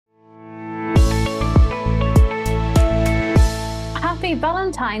Happy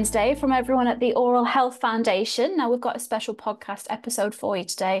Valentine's Day from everyone at the Oral Health Foundation. Now, we've got a special podcast episode for you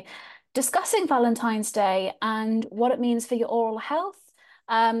today discussing Valentine's Day and what it means for your oral health.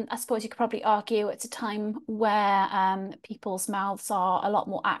 I suppose you could probably argue it's a time where people's mouths are a lot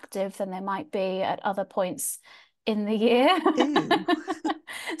more active than they might be at other points in the year. Ooh.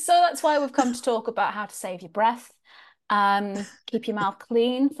 So that's why we've come to talk about how to save your breath, keep your mouth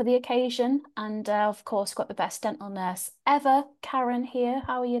clean for the occasion. And of course, got the best dental nurse ever, Karen here.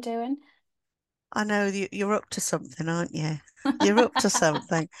 How are you doing? I know you're up to something, aren't you? You're up to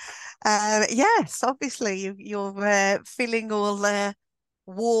something. Yes, obviously you're feeling all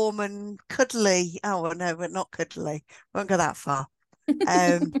warm and cuddly. Oh, well, no, but not cuddly. Won't go that far.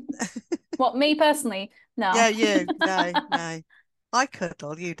 Um, What, me personally? yeah, No. you. No, no. I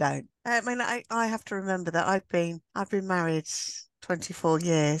cuddle, you don't. I mean, I have to remember that I've been married 24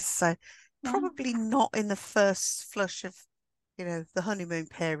 years, so Wow. probably not in the first flush of, the honeymoon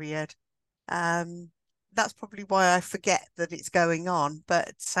period. Um, that's probably why I forget that it's going on.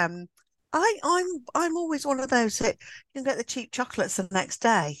 But I'm always one of those that you can get the cheap chocolates the next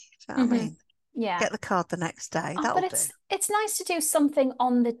day. Do you know what I Hmm. mean? Yeah. Get the card the next day. Oh, but That'll do. it's nice to do something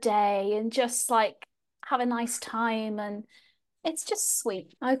on the day and just like have a nice time, and it's just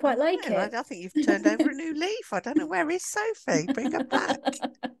sweet. I I quite like know. it. I think you've turned over a new leaf. I don't know, where is Sophie? Bring her back.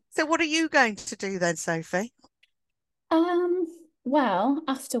 So what are you going to do then, Sophie? Um, well,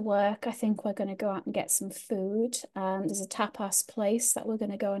 after work, I think we're going to go out and get some food. There's a tapas place that we're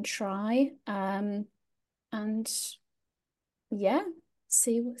going to go and try. And yeah,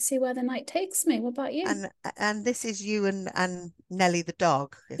 see where the night takes me. What about you? And this is you and Nelly the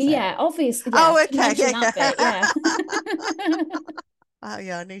dog, is it? Yeah, obviously, yeah, Oh, to okay. mention Yeah, that bit, yeah. yeah. Oh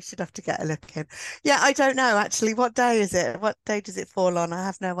yeah, I knew she'd have to get a look in. Yeah, I don't know actually. What day is it? What day does it fall on? I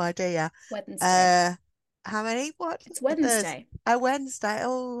have no idea. Wednesday. Uh, how many? What? It's A Thursday? Wednesday. A Wednesday?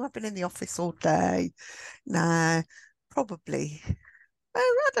 Oh, I've been in the office all day. No, probably.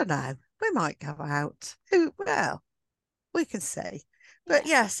 Oh, I don't know. We might go out. Who? Well, we can see. But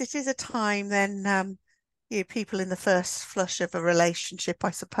Yeah. yes, it is a time then. People in the first flush of a relationship, I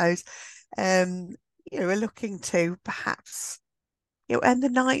suppose, um, are looking to perhaps end the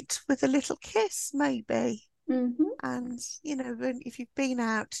night with a little kiss, maybe. Hmm. And, if you've been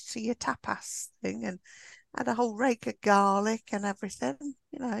out to your tapas thing and had a whole rake of garlic and everything,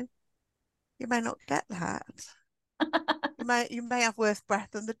 you may not get that. You may have worse breath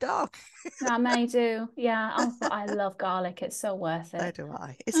than the dog. I may do. Yeah. Oh, but I love garlic. It's so worth So it. do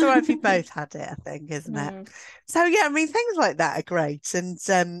I. It's all right if you both had it, I think, isn't it? Mm. So yeah, I mean, things like that are great, and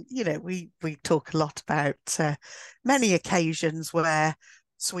we talk a lot about many occasions where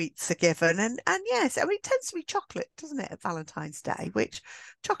sweets are given, and yes, I mean, it tends to be chocolate, doesn't it, at Valentine's Day, which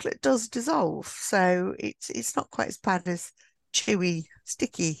chocolate does dissolve, so it's not quite as bad as chewy,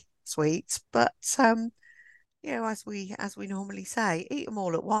 sticky sweets, but as we normally say, eat them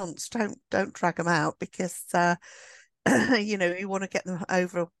all at once. Don't drag them out because you want to get them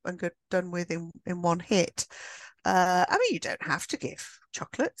over and good done with in one hit. I mean, you don't have to give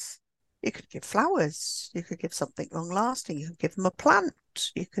chocolates. You could give flowers. You could give something long lasting. You could give them a plant.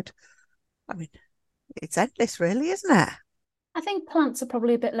 You could, I mean, it's endless, really, isn't it? I think plants are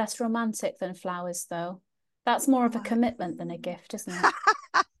probably a bit less romantic than flowers, though. That's more of a Right. commitment than a gift, isn't it?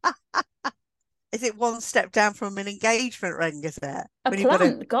 Is it one step down from an engagement ring, is it? A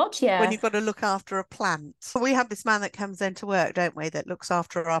plant, God, When yeah. you've got to look after a plant. We have this man that comes into work, don't we, that looks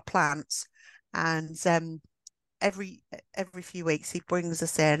after our plants. And every every few weeks he brings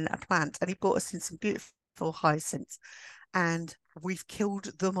us in a plant, and he brought us in some beautiful hyacinths, and we've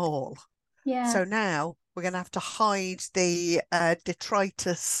killed them all. Yeah. So now we're going to have to hide the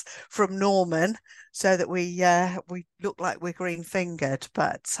detritus from Norman so that we look like we're green fingered.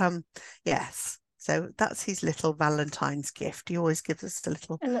 But yes, so that's his little Valentine's gift. He always gives us A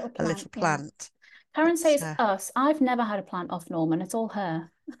little a plant, little yeah. plant. Karen But says us. I've never had a plant off Norman. It's all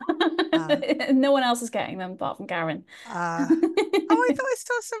her. uh, No one else is getting them apart from Karen. uh, oh, I thought I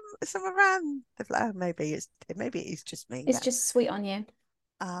saw some around the flower. Maybe it's just me It's then. just sweet on you.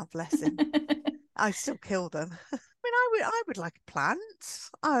 Ah, bless him. I still kill them. I mean, I would like a plant.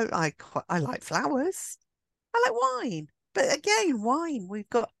 I like flowers. I like wine. But again, wine. We've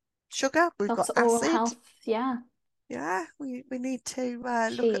got sugar. We've Lots got of oral acid. health. Yeah. Yeah, we need to look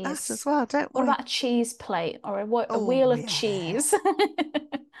at that as Cheese. well, don't What we? about a cheese plate or a wheel Oh of yeah, cheese?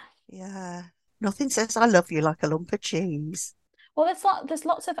 yeah. Nothing says I love you like a lump of cheese. Well, there's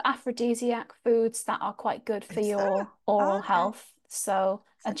lots of aphrodisiac foods that are quite good for Is there? your oral Okay. health. So,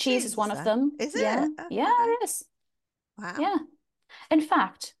 So and cheese is cheese one of then. them. Is Yeah. it? Yeah, Okay. it is. Wow. Yeah. In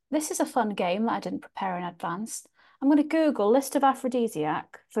fact, this is a fun game that I didn't prepare in advance. I'm going to Google list of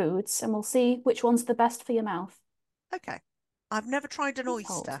aphrodisiac foods and we'll see which one's the best for your mouth. Okay. I've never tried an Hold.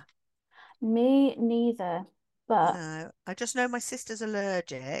 oyster. Me neither. But No, I just know my sister's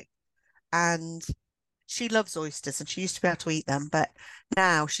allergic and she loves oysters and she used to be able to eat them, but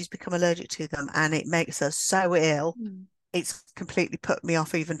now she's become allergic to them and it makes her so ill. hmm. It's completely put me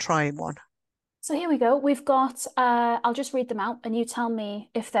off even trying one. So here we go. We've got, I'll just read them out and you tell me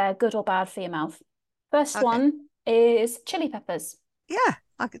if they're good or bad for your mouth. First Okay. one is chili peppers. Yeah,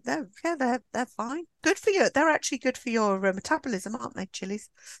 I could, yeah, they're fine. Good for you. They're actually good for your metabolism, aren't they? Chilies. Chilies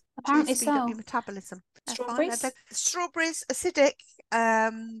Apparently speed up so. your metabolism. They're fine. Strawberries. Strawberries, acidic.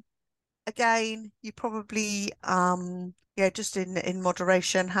 Um, Again, you probably yeah, just in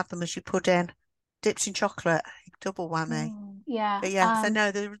moderation, have them as you put in. Dipped in chocolate, double whammy. Mm, yeah. But yeah, so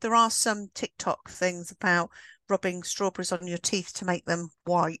no, there are some TikTok things about rubbing strawberries on your teeth to make them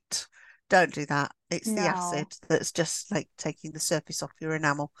white. Don't do that. It's the No. acid that's just like taking the surface off your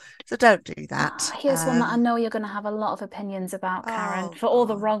enamel. So don't do that. Here's one that I know you're going to have a lot of opinions about, Karen, Oh for all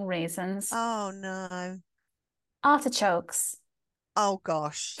the God. wrong reasons. Oh no. Artichokes. Oh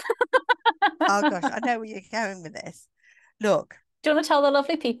gosh. Oh gosh. I Do know where you're going with this. Look, you want to tell the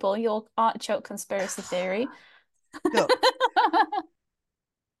lovely people your artichoke conspiracy theory? look,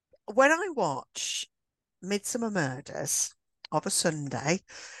 when I watch Midsummer Murders of a Sunday,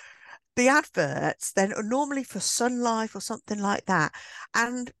 the adverts then are normally for Sun Life or something like that.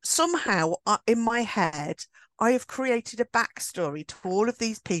 And somehow in my head, I have created a backstory to all of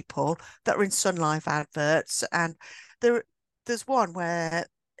these people that are in Sun Life adverts. And there, there's one where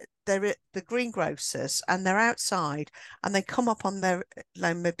they're at the greengrocers and they're outside and they come up on their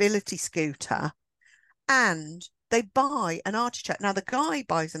like, mobility scooter and they buy an artichoke. Now, the guy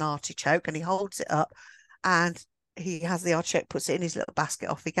buys an artichoke and he holds it up and he has the artichoke, puts it in his little basket,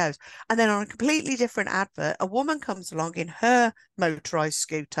 off he goes. And then on a completely different advert, a woman comes along in her motorized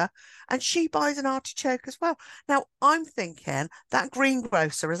scooter and she buys an artichoke as well. Now, I'm thinking that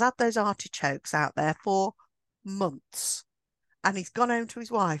greengrocer has had those artichokes out there for months. And he's gone home to his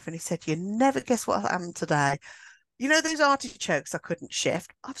wife and he said, "You never guess what happened today. You know those artichokes I couldn't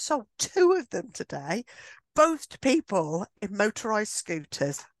shift? I've sold two of them today, both to people in motorized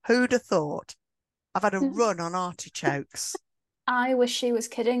scooters. Who'd have thought? I've had a run on artichokes." I wish she was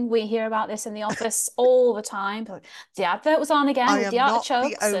kidding. We hear about this in the office all the time. But the advert was on again I with the am not the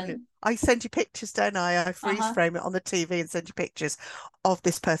artichokes only. and I send you pictures, don't I? I freeze uh-huh. frame it on the TV and send you pictures of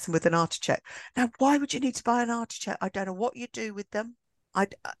this person with an artichoke. Now, why would you need to buy an artichoke? I don't know what you do with them. I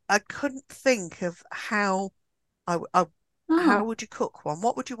I couldn't think of I how Oh. would you cook one?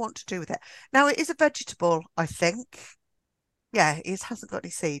 What would you want to do with it? Now, it is a vegetable, I think. Yeah, it hasn't got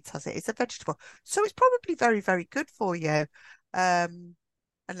any seeds, has it? It's a vegetable. So it's probably very, very good for you, um,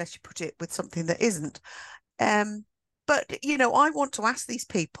 unless you put it with something that isn't. But, I want to ask these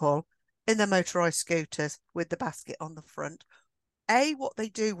people in their motorized scooters with the basket on the front, A, what they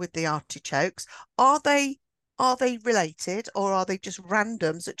do with the artichokes. Are they are they related or are they just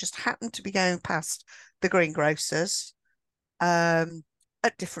randoms that just happen to be going past the greengrocers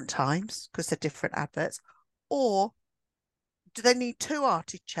at different times because they're different adverts? Or do they need two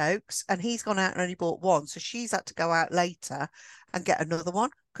artichokes and he's gone out and only bought one, so she's had to go out later and get another one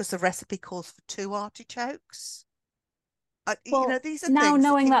because the recipe calls for two artichokes? Well, These are now things that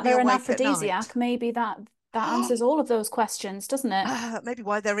knowing keep that me they're an awake at night. aphrodisiac, maybe that answers all of those questions, doesn't it? Maybe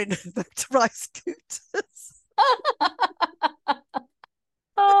why they're in motorized scooters.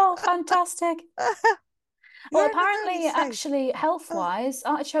 Oh, fantastic. Well, Yeah, no, you apparently, see. actually, Oh, health-wise,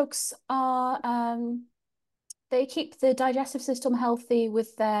 artichokes are they keep the digestive system healthy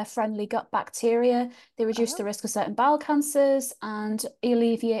with their friendly gut bacteria. They reduce the oh, risk of certain bowel cancers and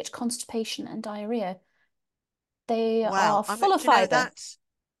alleviate constipation and diarrhea. They well, are full of fiber.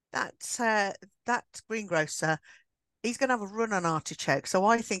 that that greengrocer, he's going to have a run on artichoke. So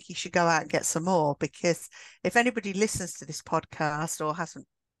I think he should go out and get some more because if anybody listens to this podcast or hasn't,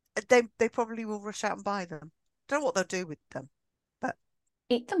 they probably will rush out and buy them. Don't know what they'll do with them, but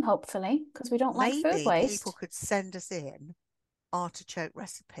Eat them, hopefully, because we don't like food maybe people waste. could send us in artichoke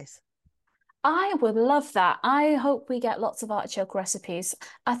recipes. I would love that. I hope we get lots of artichoke recipes.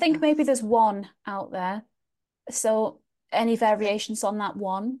 I think Oh, maybe there's one out there. So any okay. variations on that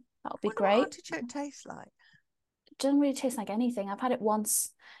one, that would be Wonder what great. artichoke tastes like. Doesn't really taste like anything. I've had it once.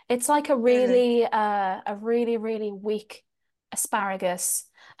 It's like Really? a really, really weak asparagus.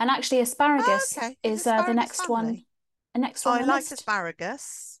 And actually asparagus Okay. Is is asparagus family? the next one I on the like list.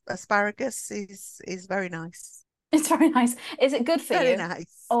 asparagus. Asparagus is very nice. It's very nice. Is it good for Very you?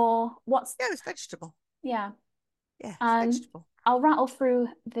 nice. Or what's, Yeah, it's vegetable. yeah. Yeah, it's Um, vegetable. I'll rattle through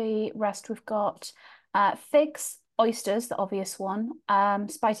the rest. We've got figs, oysters, the obvious one.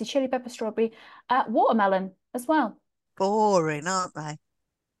 Spicy chili pepper, strawberry, watermelon as well. Boring, aren't they?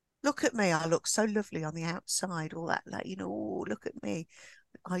 Look at me. I look so lovely on the outside, all that, like, oh, look at me.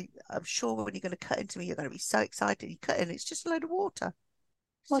 I'm sure when you're going to cut into me, you're going to be so excited. You cut in, it's just a load of water.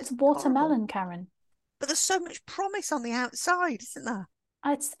 It's What's just horrible. watermelon, Karen? But there's so much promise on the outside, isn't there?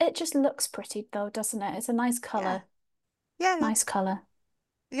 It just looks pretty though, doesn't it? It's a nice Yeah. color. Yeah. Nice color.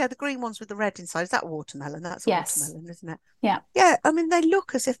 Yeah. The green ones with the red inside. Is that watermelon? That's a Yes. watermelon, isn't it? Yeah. Yeah. I mean, they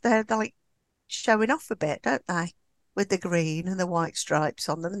look as if they're like showing off a bit, don't they? With the green and the white stripes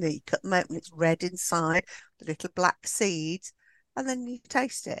on them, and then you cut them open, it's red inside, the little black seeds, and then you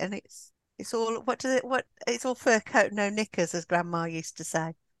taste it, and it's all what it's all fur coat, no knickers, as Grandma used to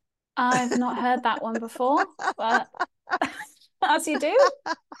say. I've not heard that one before, but as you do.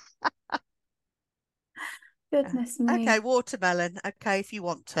 Yeah. Goodness Okay, me. watermelon. Okay, if you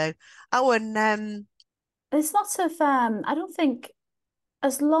want to. Oh, and There's lots of I don't think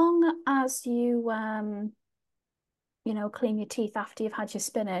as long as clean your teeth after you've had your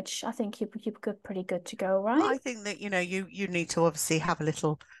spinach, I think you're good, pretty good to go, right? I think that you need to obviously have a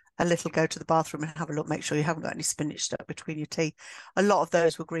little go to the bathroom and have a look, make sure you haven't got any spinach stuck between your teeth. A lot of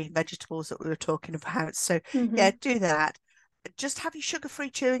those were green vegetables that we were talking about. So yeah, Hmm. do that. Just have your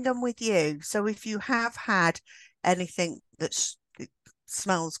sugar-free chewing gum with you. So if you have had anything that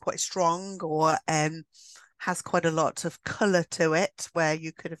smells quite strong or has quite a lot of colour to it, where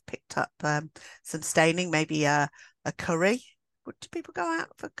you could have picked up some staining, maybe a curry. Do people go out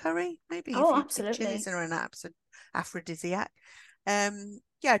for curry? Maybe Oh, if chilies absolutely. are an absolute aphrodisiac.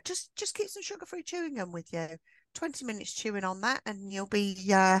 Yeah, just keep some sugar-free chewing gum with you. 20 minutes chewing on that, and you'll be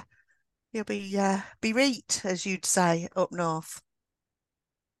reet, as you'd say up north.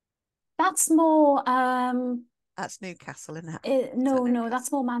 That's more That's Newcastle, isn't it? Is that no, no,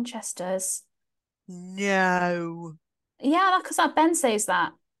 that's Newcastle? more Manchester's. No. Yeah, because that Ben says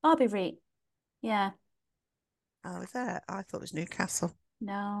that. I'll be right. Yeah. Oh, is that? I thought it was Newcastle.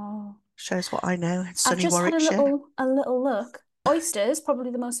 No. Shows what I know. It's I've sunny just had a Warwickshire. little look. Oysters, probably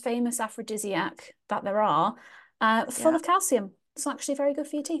the most famous aphrodisiac that there are, full Yeah, of calcium. It's actually very good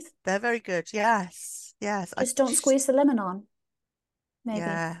for your teeth. they're very good. Yes, yes. I Just don't just, squeeze the lemon on, maybe.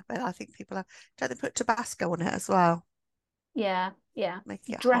 yeah, but I think people don't they put Tabasco on it as well? Yeah, yeah. Make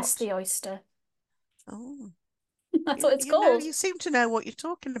it Dress hot. the oyster. Oh, That's you what it's you know, called. you seem to know what you're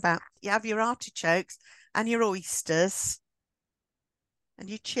talking about. You have your artichokes and your oysters and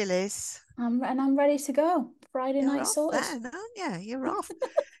your chilies. And I'm ready to go. Friday You're night off sorted. then, aren't you? You're off.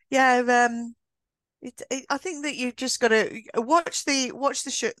 Yeah, I think that you've just got to watch the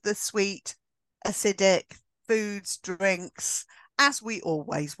sweet, acidic foods, drinks, as we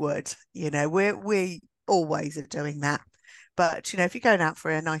always would. We always are doing that. But if you're going out for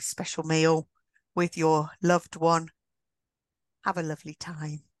a nice special meal with your loved one, have a lovely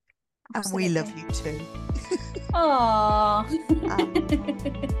time, and we love Absolutely. you too. Oh.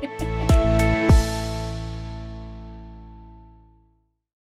 Ah.